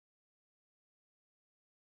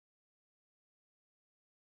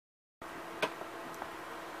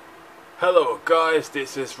Hello guys,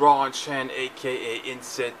 this is Romhacking aka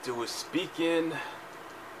Insectduel speaking.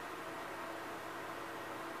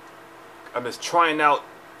 I'm just trying out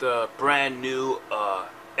the brand new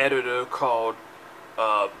editor called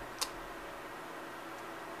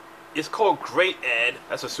it's called GreatEd.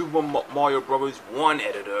 That's a Super Mario Bros. 1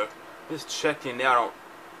 editor. Just checking out,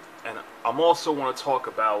 and I'm also want to talk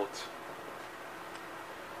about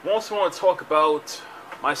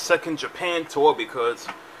my second Japan tour because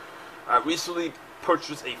I recently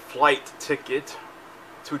purchased a flight ticket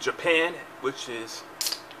to Japan, which is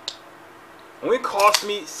only cost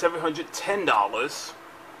me $710,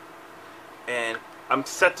 and I'm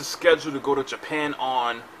set to schedule to go to Japan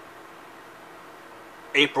on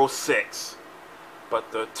April 6th.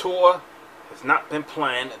 But the tour has not been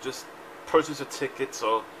planned. I just purchased a ticket,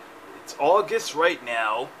 so it's August right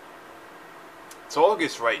now. So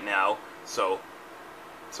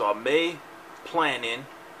I may planning.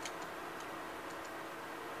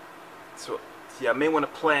 So yeah, I may want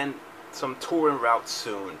to plan some touring routes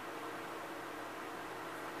soon.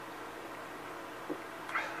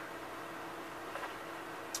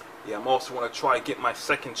 Yeah, I'm also want to try to get my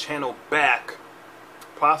second channel back,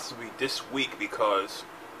 possibly this week, because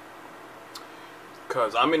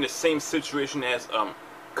I'm in the same situation as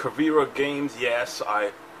CaveiraGames. Yes,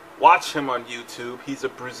 I watch him on YouTube. He's a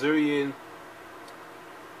Brazilian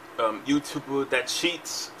YouTuber that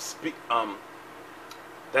cheats.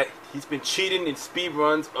 That he's been cheating in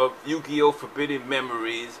speedruns of Yu-Gi-Oh! Forbidden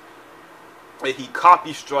Memories. And he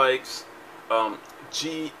copy strikes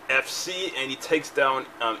GFC, and he takes down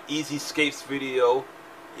Easy Escape's video.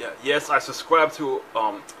 Yeah, yes, I subscribe to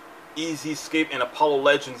Easy Escape and Apollo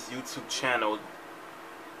Legends YouTube channel.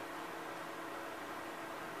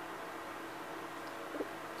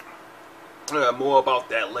 More about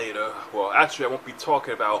that later. Well, actually, I won't be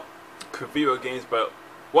talking about CaveiraGames, but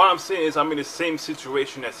what I'm saying is I'm in the same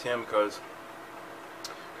situation as him because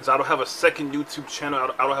I don't have a second YouTube channel.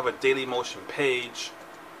 I don't have a Daily Motion page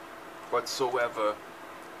whatsoever.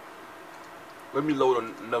 Let me load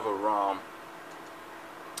another ROM.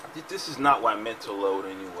 This is not what I meant to load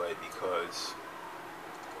anyway, because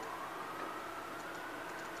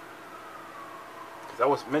I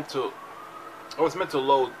was meant to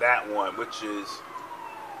load that one, which is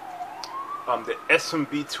the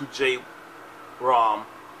SMB 2J ROM.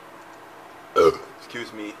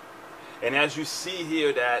 Excuse me. And as you see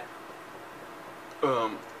here, that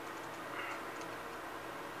for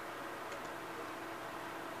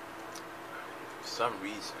some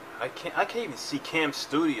reason I can't even see Cam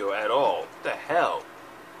Studio at all. What the hell?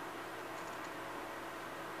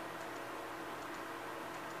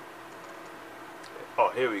 Oh,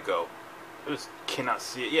 here we go. I just cannot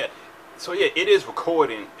see it. Yeah. So yeah, it is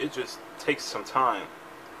recording. It just takes some time.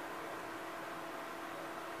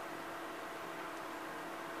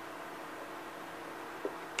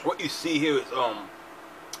 What you see here is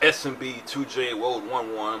SMB 2J World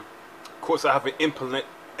 1.1. Of course, I haven't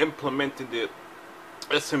implemented the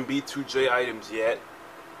SMB 2J items yet.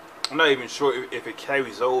 I'm not even sure if it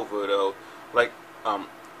carries over though. Like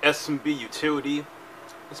SMB Utility,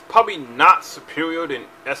 it's probably not superior than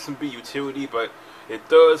SMB Utility, but it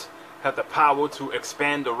does have the power to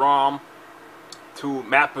expand the ROM to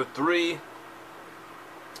mapper 3,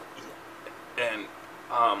 and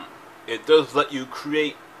it does let you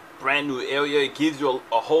create brand new area. It gives you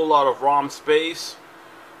a whole lot of ROM space,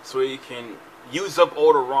 so you can use up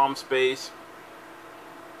all the ROM space.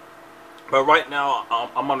 But right now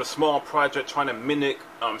I'm on a small project trying to mimic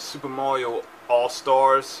Super Mario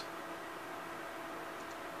All-Stars.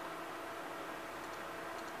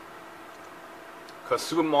 Because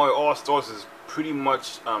Super Mario All-Stars is pretty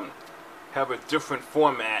much have a different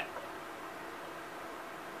format.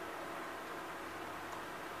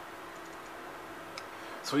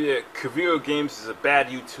 So yeah, CaveiraGames is a bad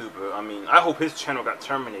YouTuber. I mean, I hope his channel got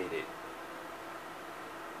terminated.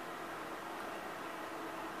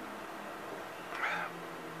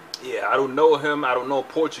 Yeah, I don't know him. I don't know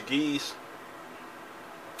Portuguese.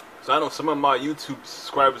 So I know some of my YouTube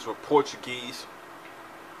subscribers were Portuguese.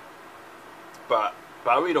 But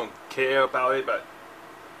I really don't care about it.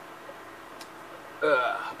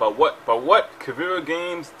 But what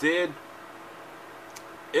CaveiraGames did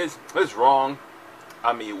is wrong.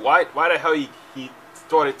 I mean, why the hell he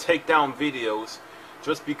started take down videos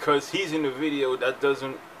just because he's in the video? That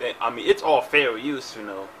doesn't. I mean, it's all fair use, you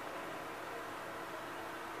know.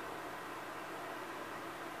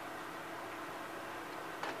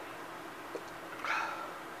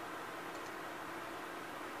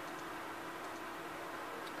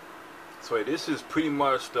 So this is pretty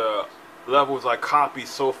much the levels I copied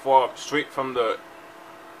so far straight from the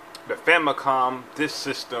the Famicom, this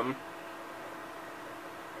system.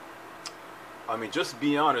 I mean, just to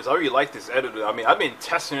be honest, I really like this editor. I mean, I've been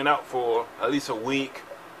testing it out for at least a week,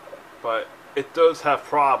 but it does have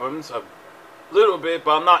problems a little bit,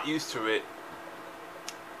 but I'm not used to it.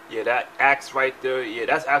 Yeah, that axe right there, yeah,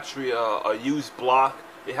 that's actually a used block.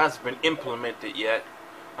 It hasn't been implemented yet.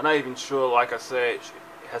 I'm not even sure, like I said, it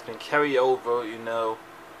has been carried over, you know.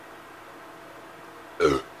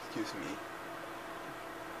 Excuse me.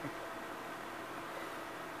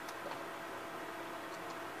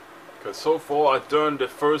 Because so far I've done the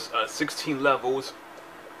first 16 levels.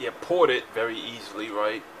 Yeah, ported very easily,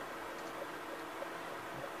 right?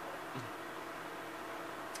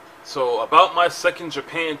 So about my second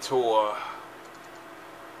Japan tour,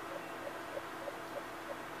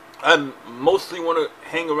 I mostly want to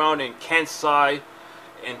hang around in Kansai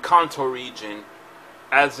and Kanto region,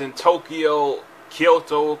 as in Tokyo,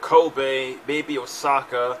 Kyoto, Kobe, maybe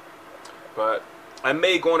Osaka. But I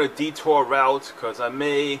may go on a detour route because I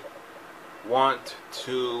may want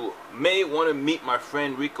to meet my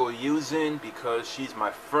friend Riko Yuzin, because she's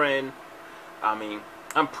my friend. I mean,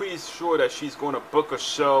 I'm pretty sure that she's going to book a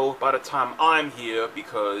show by the time I'm here,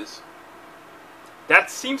 because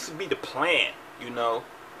that seems to be the plan, you know.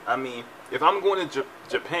 I mean, if I'm going to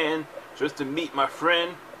Japan just to meet my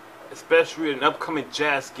friend, especially at an upcoming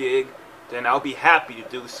jazz gig, then I'll be happy to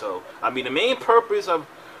do so. I mean, the main purpose of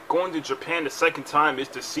going to Japan the second time is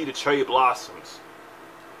to see the cherry blossoms.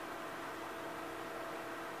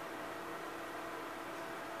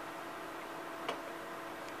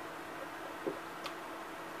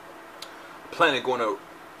 Planning going to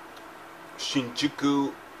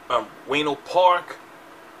Shinjuku, Ueno Park,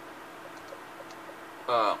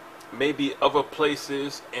 maybe other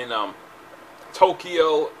places in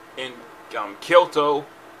Tokyo and Kyoto.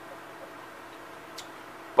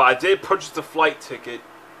 But I did purchase the flight ticket,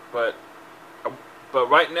 but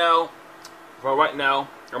right now, I'm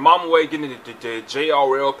on my way getting the JR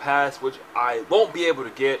Rail Pass, which I won't be able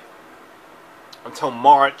to get until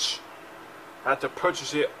March. I have to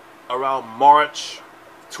purchase it around March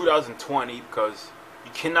 2020, because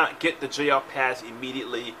you cannot get the JR Pass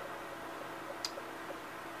immediately.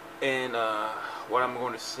 And what I'm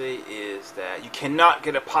going to say is that you cannot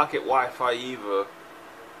get a pocket Wi-Fi either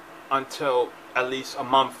until at least a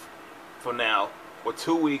month from now, or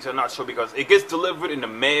 2 weeks, I'm not sure, because it gets delivered in the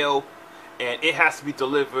mail and it has to be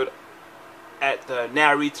delivered at the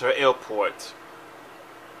Narita airport.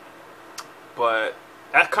 But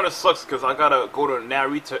that kind of sucks, because I gotta go to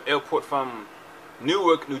Narita airport from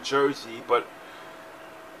Newark, New Jersey. But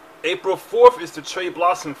April 4th is the Cherry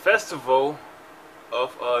Blossom Festival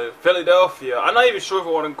of Philadelphia. I'm not even sure if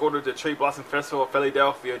I want to go to the Cherry Blossom Festival of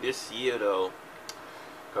Philadelphia this year, though,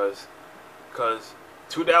 because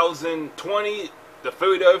 2020, the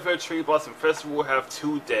Philadelphia Cherry Blossom Festival will have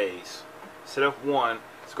 2 days instead of 1.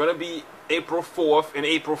 It's gonna be April 4th and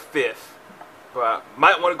April 5th. But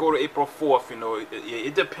might want to go to April 4th, you know.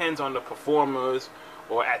 It depends on the performers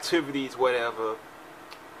or activities, whatever.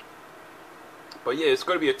 But yeah, it's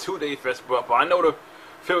going to be a 2-day festival. But I know the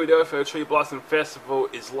Philadelphia Cherry Blossom Festival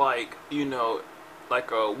is like, you know,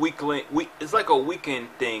 like a it's like a weekend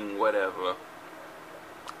thing, whatever.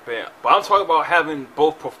 But I'm talking about having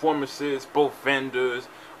both performances, both vendors,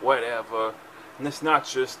 whatever. And it's not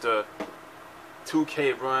just a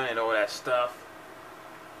 2K run and all that stuff.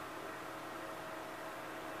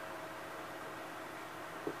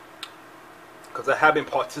 Because I have been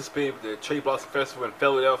participating with the Cherry Blossom Festival in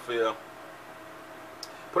Philadelphia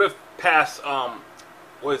for the past,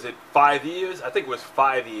 what is it, 5 years? I think it was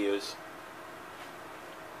 5 years.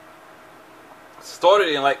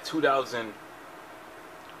 Started in like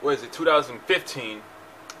 2015,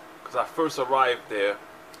 because I first arrived there.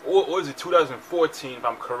 Or was it 2014, if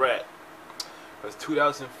I'm correct? It was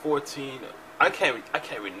 2014, I can't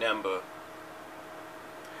remember.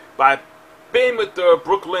 But I've been with the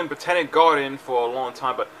Brooklyn Botanic Garden for a long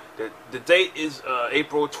time, but the date is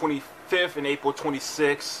April 25th and April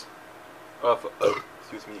 26th of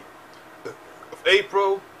excuse me, of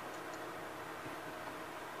April.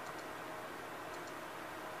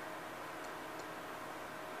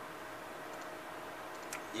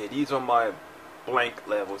 Yeah, these are my blank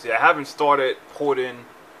levels. Yeah, I haven't started porting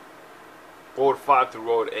Road 5 to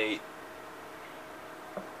Road 8.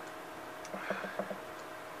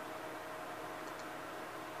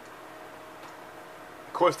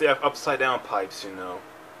 Of course, they have upside down pipes, you know.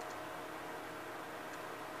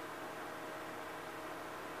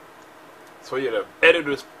 So yeah, the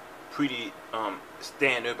editor's pretty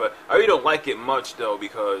standard, but I really don't like it much though,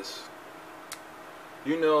 because,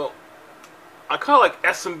 you know, I kind of like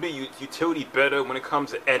SMB Utility better when it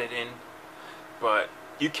comes to editing, but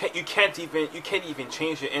you can't even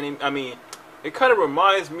change your enemy. I mean, it kind of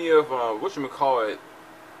reminds me of whatchamacallit,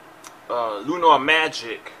 Lunar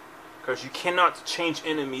Magic, because you cannot change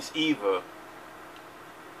enemies either.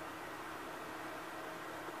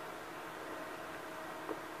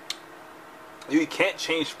 You can't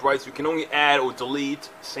change sprites. You can only add or delete.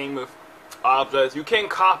 Same with objects. You can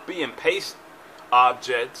copy and paste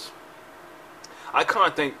objects. I kind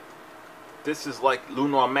of think this is like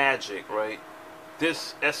Lunar Magic, right?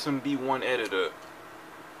 This SMB1 editor.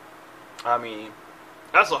 I mean,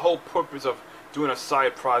 that's the whole purpose of doing a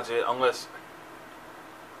side project, unless,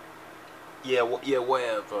 yeah,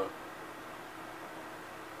 whatever.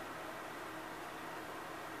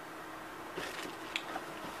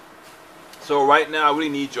 So right now, I really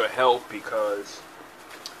need your help because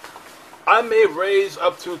I may raise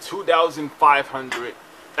up to 2,500.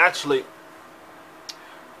 Actually,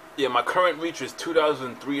 yeah, my current reach is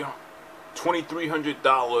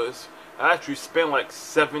 $2,300. I actually spent like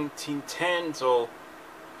 $1,710. So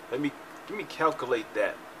let me calculate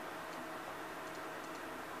that.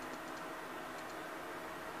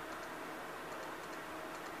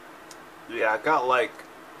 Yeah, I got like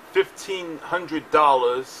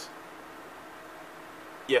 $1,500.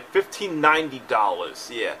 Yeah,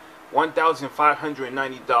 $1,590. Yeah,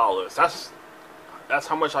 $1,590. That's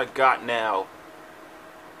how much I got now.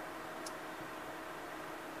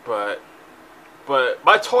 But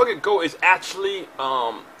my target goal is actually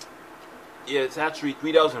yeah, it's actually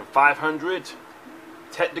 3,500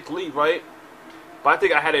 technically, right? But I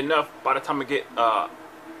think I had enough by the time I get the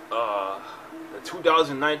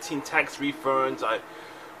 2019 tax refunds. I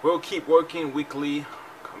will keep working weekly.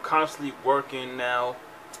 I'm constantly working now.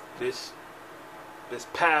 This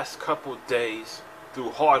past couple days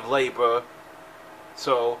through hard labor.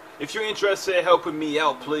 So if you're interested in helping me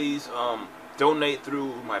out, please donate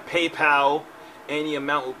through my PayPal. Any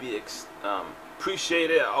amount will be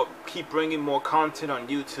appreciated. I'll keep bringing more content on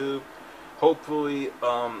YouTube. Hopefully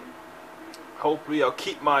I'll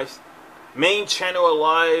keep my main channel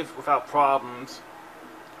alive without problems,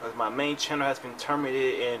 because my main channel has been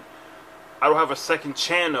terminated and I don't have a second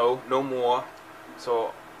channel no more.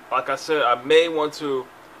 So like I said, I may want to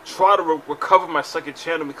try to recover my second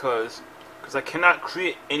channel because I cannot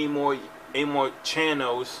create any more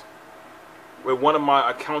channels where one of my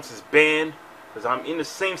accounts is banned, because I'm in the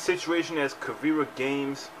same situation as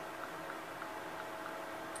CaveiraGames.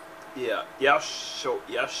 Yeah, I'll show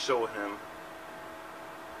him.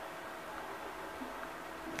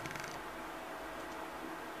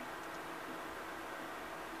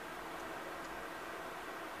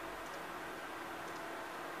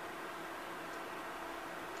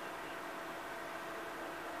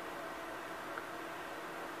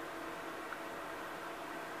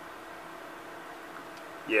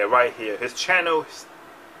 Yeah, right here. His channel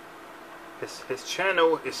is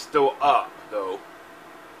still up though.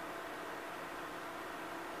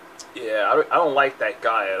 Yeah, I don't like that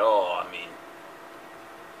guy at all. I mean,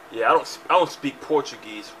 yeah, I don't speak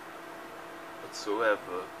Portuguese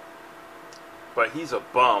whatsoever. But he's a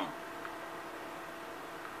bum.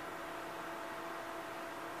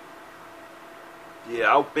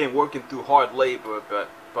 Yeah, I've been working through hard labor,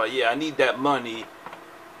 but yeah, I need that money.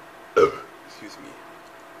 Excuse me.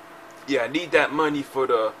 Yeah, I need that money for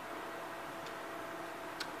the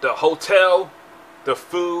hotel, the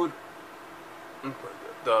food,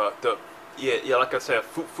 yeah, like I said,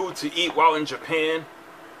 food to eat while in Japan,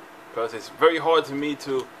 because it's very hard to me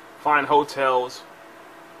to find hotels,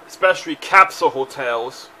 especially capsule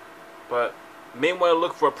hotels. But may want to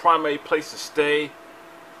look for a primary place to stay.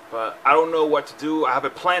 But I don't know what to do. I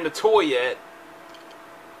haven't planned a tour yet.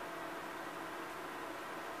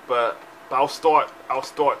 But I'll start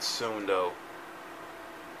soon though.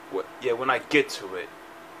 Yeah, when I get to it.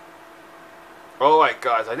 Alright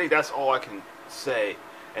guys, I think that's all I can say.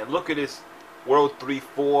 And look at this World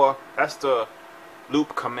 3-4. That's the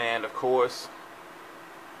loop command, of course.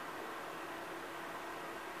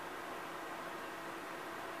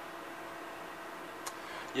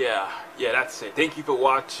 Yeah, that's it. Thank you for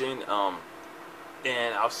watching.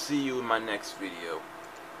 And I'll see you in my next video.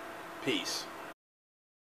 Peace.